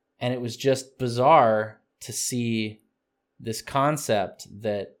 And it was just bizarre to see this concept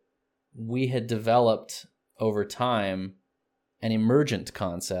that we had developed over time, an emergent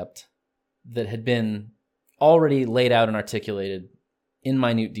concept that had been already laid out and articulated in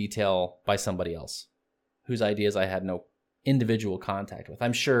minute detail by somebody else, whose ideas I had no individual contact with.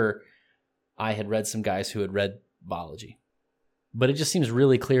 I'm sure I had read some guys who had read Balaji. But it just seems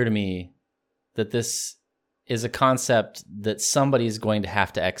really clear to me that this is a concept that somebody is going to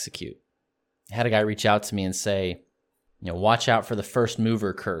have to execute. I had a guy reach out to me and say, watch out for the first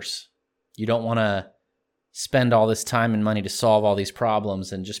mover curse. You don't want to spend all this time and money to solve all these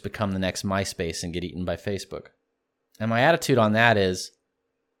problems and just become the next MySpace and get eaten by Facebook. And my attitude on that is,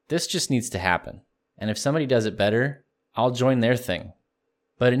 this just needs to happen. And if somebody does it better, I'll join their thing.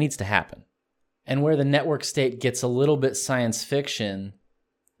 But it needs to happen. And where the network state gets a little bit science fiction,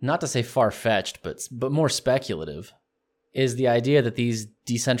 not to say far-fetched, but more speculative, is the idea that these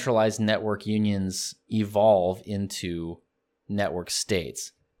decentralized network unions evolve into network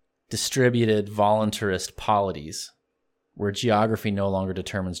states, distributed voluntarist polities, where geography no longer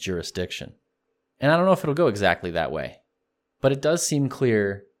determines jurisdiction. And I don't know if it'll go exactly that way, but it does seem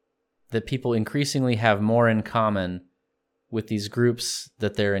clear that people increasingly have more in common with these groups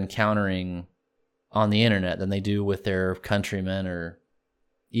that they're encountering on the internet than they do with their countrymen or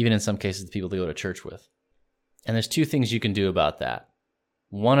even in some cases the people they go to church with. And there's two things you can do about that.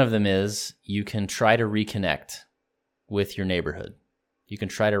 One of them is you can try to reconnect with your neighborhood. You can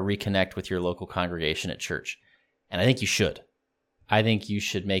try to reconnect with your local congregation at church. And I think you should. I think you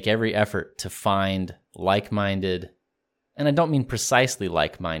should make every effort to find like-minded, and I don't mean precisely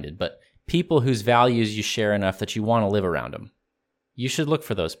like-minded, but people whose values you share enough that you want to live around them. You should look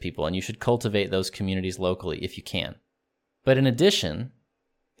for those people, and you should cultivate those communities locally if you can. But in addition,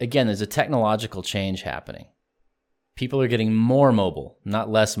 again, there's a technological change happening. People are getting more mobile, not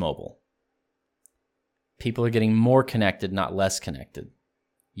less mobile. People are getting more connected, not less connected.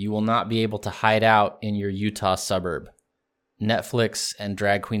 You will not be able to hide out in your Utah suburb. Netflix and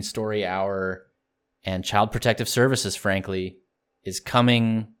Drag Queen Story Hour and Child Protective Services, frankly, is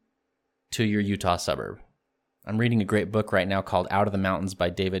coming to your Utah suburb. I'm reading a great book right now called Out of the Mountains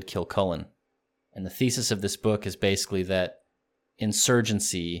by David Kilcullen. And the thesis of this book is basically that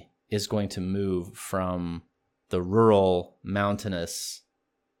insurgency is going to move from the rural, mountainous,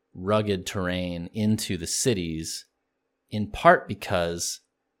 rugged terrain into the cities, in part because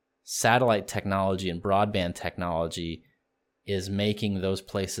satellite technology and broadband technology is making those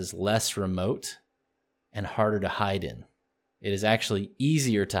places less remote and harder to hide in. It is actually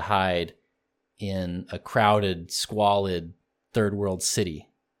easier to hide in a crowded, squalid, third world city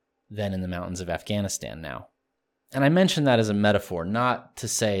than in the mountains of Afghanistan now. And I mention that as a metaphor, not to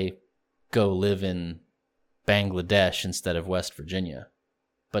say go live in Bangladesh instead of West Virginia,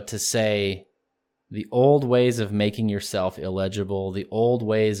 but to say the old ways of making yourself illegible, the old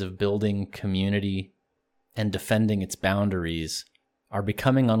ways of building community and defending its boundaries are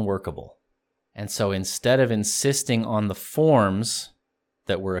becoming unworkable. And so instead of insisting on the forms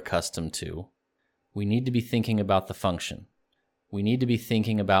that we're accustomed to, we need to be thinking about the function. We need to be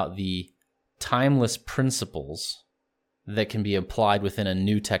thinking about the timeless principles that can be applied within a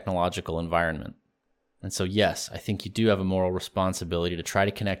new technological environment. And so, yes, I think you do have a moral responsibility to try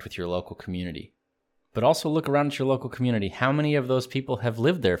to connect with your local community. But also look around at your local community. How many of those people have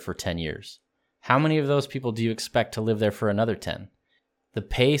lived there for 10 years? How many of those people do you expect to live there for another 10? The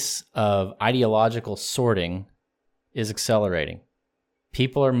pace of ideological sorting is accelerating.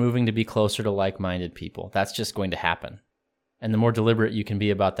 People are moving to be closer to like-minded people. That's just going to happen. And the more deliberate you can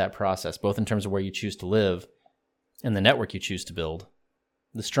be about that process, both in terms of where you choose to live and the network you choose to build,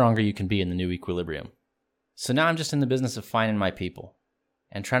 the stronger you can be in the new equilibrium. So now I'm just in the business of finding my people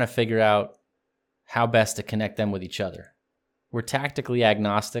and trying to figure out how best to connect them with each other. We're tactically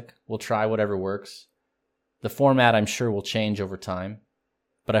agnostic. We'll try whatever works. The format, I'm sure, will change over time,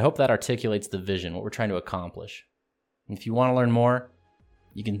 but I hope that articulates the vision, what we're trying to accomplish. And if you want to learn more,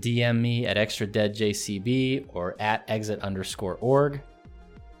 you can DM me at extradeadjcb or at exit_org.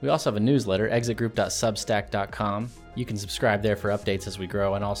 We also have a newsletter, exitgroup.substack.com. You can subscribe there for updates as we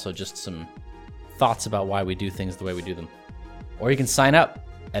grow and also just some thoughts about why we do things the way we do them. Or you can sign up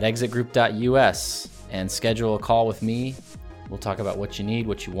at exitgroup.us and schedule a call with me. We'll talk about what you need,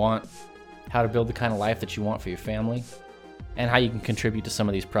 what you want, how to build the kind of life that you want for your family, and how you can contribute to some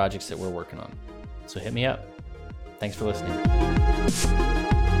of these projects that we're working on. So hit me up. Thanks for listening.